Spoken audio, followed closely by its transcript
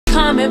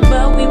coming,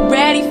 but we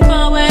ready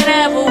for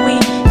whatever. We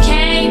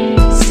can't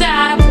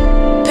stop,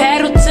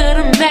 pedal to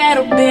the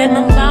metal. Been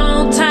a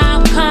long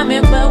time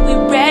coming, but we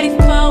ready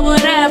for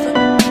whatever.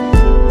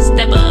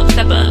 Step up,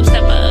 step up,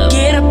 step up.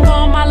 Get up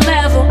on my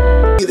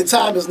level. The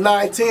time is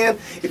 9:10.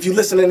 If you're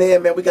listening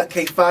in, man, we got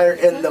K-Fire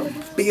in the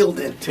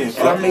building.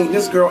 And I mean,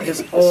 this girl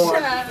is on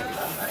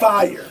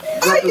fire.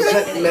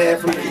 Representing, man,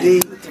 from the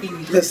D.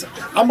 Listen,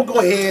 I'm going to go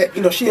ahead.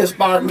 You know, she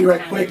inspired me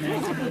right quick.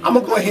 I'm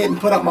going to go ahead and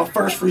put out my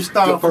first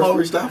freestyle flow.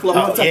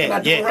 Can I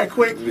do it right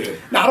quick? Yeah.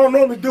 Now, I don't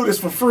normally do this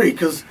for free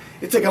because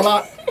it takes a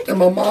lot in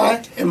my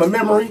mind and my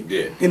memory.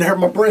 Yeah. And it hurt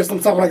my brain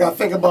sometimes when I got to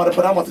think about it,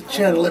 but I'm about to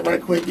channel it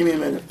right quick. Give me a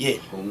minute. Yeah.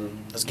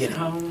 Let's get it.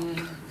 All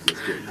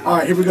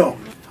right, here we go.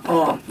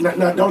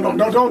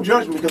 Don't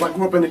judge me because I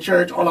grew up in the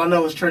church. All I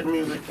know is church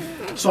music.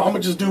 So I'm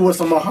going to just do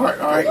what's on my heart,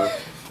 all right?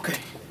 Okay.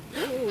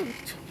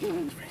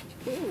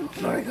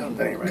 No,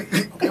 that ain't right.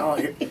 Okay,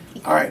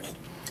 all right.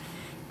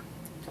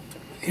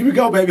 Here we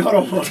go, baby. Hold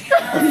on.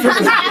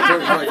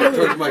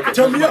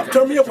 Turn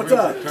me up one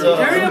time.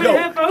 Here we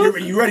go.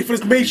 You ready for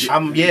this, Meech?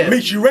 Yeah.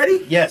 Meech, you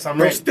ready? Yes, I'm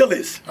ready. No, still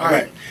is. All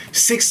right.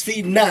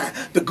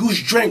 6'9", the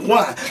goose drank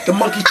wine. The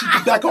monkey chewed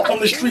tobacco on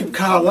the street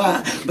car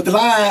line. But the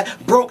line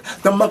broke,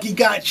 the monkey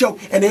got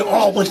choked, and they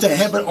all went to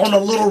heaven on a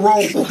little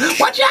road.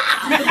 Watch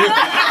out!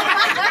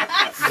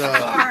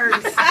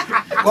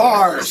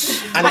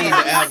 Bars. I need to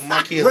ask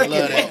my kids to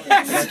love that.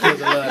 My kids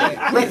to love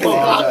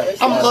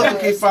that. I'm loving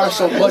K-Fire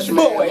so much,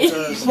 man.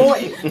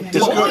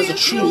 This girl is a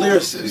true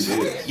lyricist.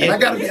 Yeah. And I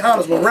gotta be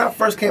honest, when rap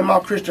first came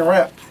out, Christian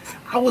rap,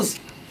 I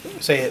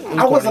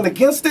wasn't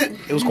against it.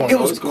 It was corny. It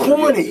was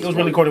corny. It was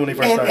really corny when they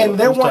first started. And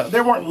there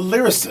weren't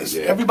lyricists.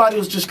 Yeah. Everybody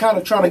was just kind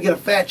of trying to get a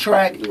fat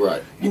track.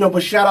 Right. You know,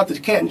 but shout out to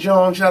Canton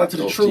Jones, shout out to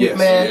the Truth,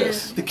 man.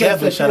 Yes. The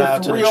definitely shout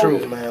out to the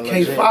Truth, man.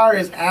 K-Fire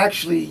is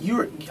actually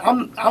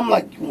I'm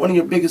like one of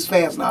your biggest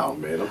fans now.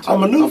 Man,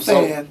 I'm a new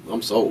fan.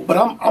 I'm sold. But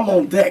I'm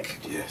on deck.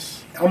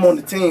 Yes. I'm on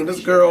the team.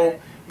 This girl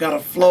got a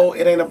flow.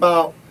 It ain't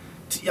about.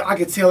 I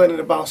can tell it ain't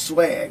about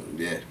swag.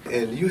 Yeah.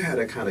 And you had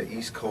a kind of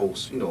East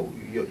Coast, you know,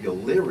 your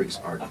lyrics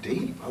are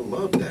deep. I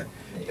love that.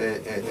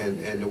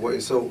 And the way,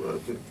 so,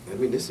 I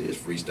mean, this is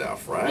Freestyle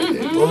Friday.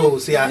 Oh,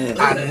 see,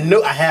 I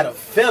knew, I had a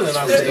feeling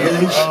I was there.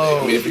 I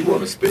mean, if you want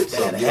to spit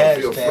something,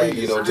 feel free,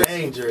 you know, just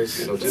dangerous.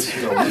 Just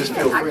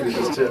feel free to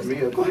just tell me,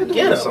 go ahead and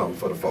do something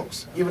for the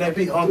folks. Give me that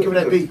beat, give me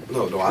that beat.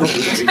 No, I don't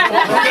do the beat.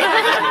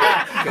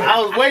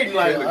 I was waiting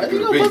like, you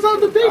know what's on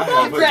the beat? I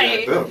have her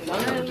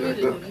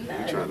jacked up.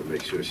 We're trying to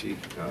make sure she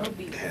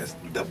has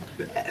the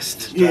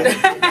best. Yeah.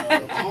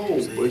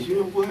 Oh, but you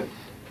know what?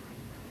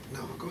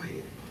 No, go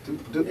ahead.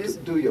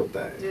 Do your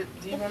thing.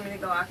 Do you want me to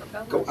go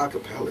acapella? Go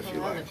acapella if you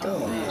like.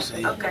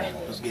 Okay.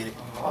 Let's get it.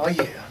 Oh,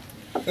 yeah.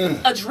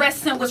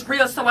 Addressing was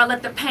real, so I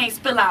let the pain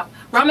spill out.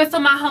 Rhyming for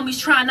my homies,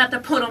 trying not to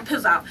put them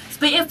pills out.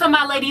 Spitting for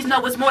my ladies,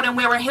 know it's more than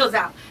wearing heels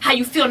out. How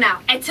you feel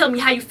now? And tell me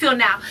how you feel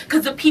now.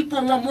 Cause the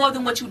people want more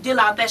than what you deal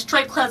out. That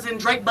straight cousin,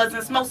 Drake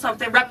buzzing, smoke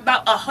something. Rap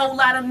about a whole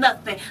lot of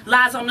nothing.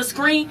 Lies on the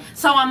screen,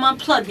 so I'm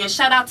unplugging.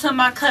 Shout out to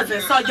my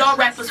cousins, saw y'all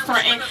rappers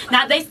fronting.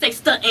 Now they stay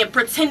stunting,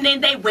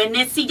 pretending they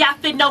winning. See, I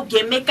fit no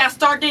gimmick. I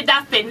started,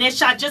 I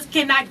finish. I just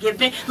cannot give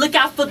in. Look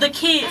out for the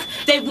kids.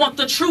 They want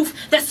the truth.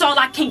 That's all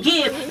I can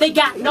give. They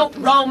got no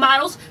role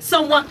models,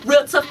 someone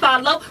real to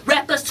follow.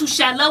 Rappers too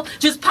shallow,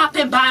 just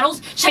popping bottles,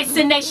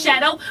 chasing their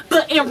shadow.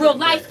 But in real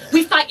life,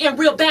 we fight in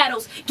real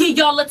battles. Give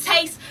y'all a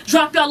taste,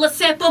 drop y'all a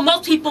sample.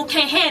 Most people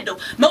can't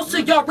handle. Most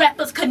of y'all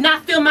rappers could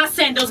not feel my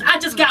sandals. I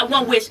just got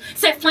one wish,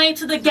 set flame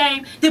to the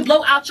game, then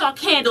blow out y'all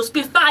candles.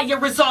 Spit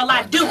fire is all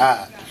I do.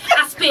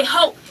 I spit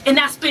hope and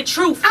I spit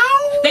truth.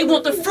 They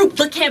want the fruit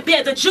but can't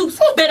bear the juice.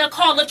 Better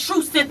call a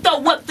truce and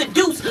throw up the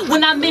deuce.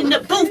 When I'm in the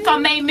booth,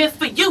 I'm aiming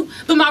for you,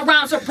 but my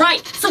rhymes are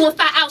bright. So if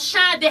I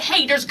outshine the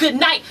haters, good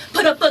night.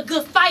 Put up a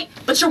good fight,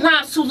 but your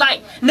rhymes too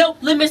light. No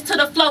limits to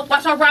the flow.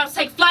 Watch my rhymes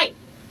take flight.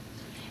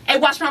 Hey,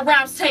 watch my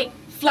rhymes take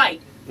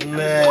flight.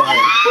 Man.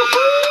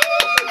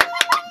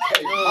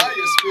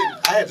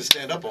 I had to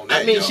stand up on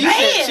that. I mean,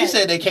 she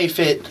said they can't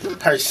fit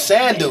her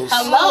sandals.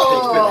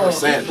 Hello. Her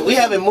sandals. We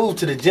haven't moved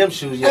to the gym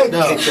shoes yet.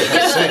 No.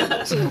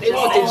 Sandals.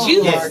 It's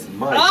you. Yes.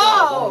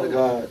 Oh.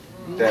 God.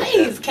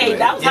 Nice, Kate.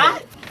 That was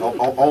hot.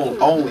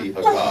 Only a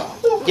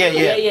God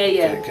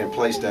Yeah. can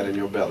place that in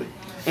your belly.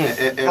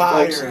 And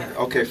folks,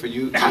 okay, for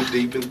you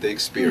deep and thick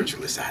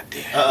spiritualists out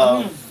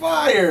there.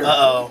 Fire.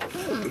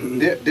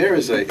 There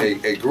is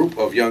a group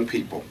of young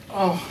people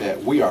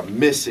that we are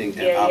missing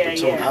an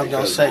opportunity. I was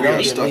going to say, we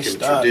are stuck in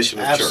the tradition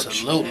of church.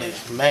 Absolutely,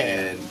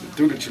 man. And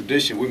through the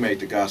tradition, we made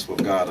the gospel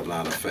of God of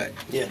non effect.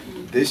 Yeah.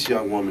 This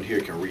young woman here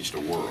can reach the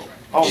world.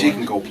 She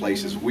can go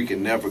places we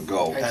can never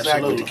go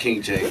with the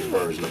King James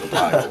Version of the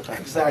Bible.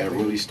 And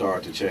really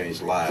start to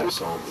change lives.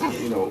 So,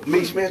 you know,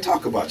 Meech, man,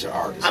 talk about your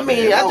artist. I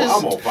mean, man.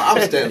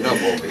 I'm standing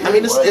up over here. I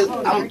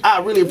mean,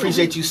 I really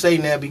appreciate you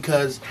saying that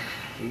because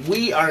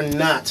we are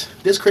not,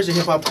 this Christian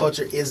hip hop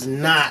culture is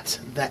not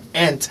the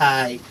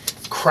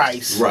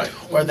anti-Christ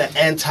or the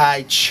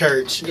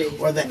anti-church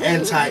or the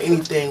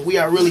anti-anything. We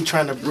are really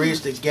trying to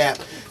bridge the gap.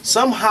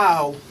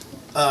 Somehow,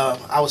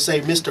 I would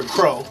say Mr.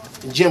 Crow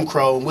Jim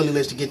Crow, and Willie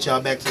Lynch to get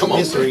y'all back to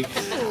history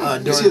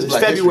during this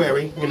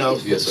February, history. you know,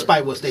 Yes,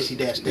 despite what Stacey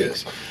Dash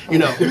thinks, you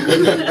know,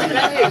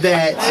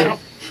 that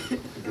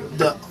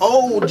the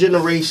old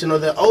generation or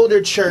the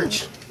older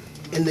church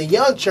and the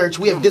young church,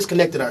 we have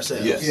disconnected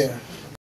ourselves. Yes. Yeah.